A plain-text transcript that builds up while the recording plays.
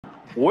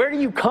Where do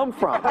you come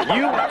from?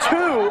 You,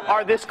 too,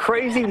 are this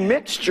crazy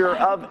mixture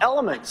of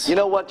elements. You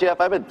know what, Jeff?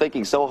 I've been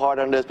thinking so hard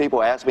on this.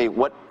 People ask me,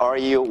 what are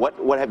you?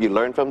 What have you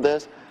learned from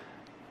this?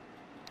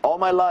 All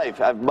my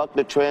life, I've bucked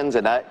the trends,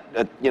 and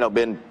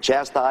been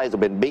chastised, I've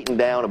been beaten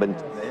down, I've been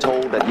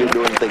told that you're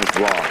doing things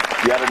wrong.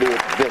 You got to do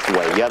it this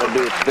way. You got to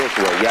do it this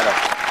way. You got to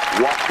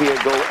walk here,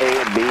 go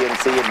A and B and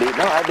C and D.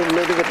 No, I've been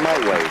living it my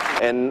way.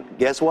 And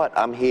guess what?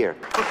 I'm here.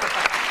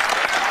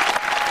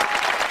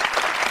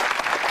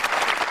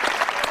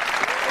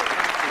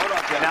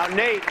 Now,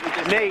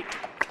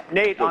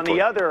 Nate, on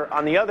the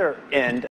other end.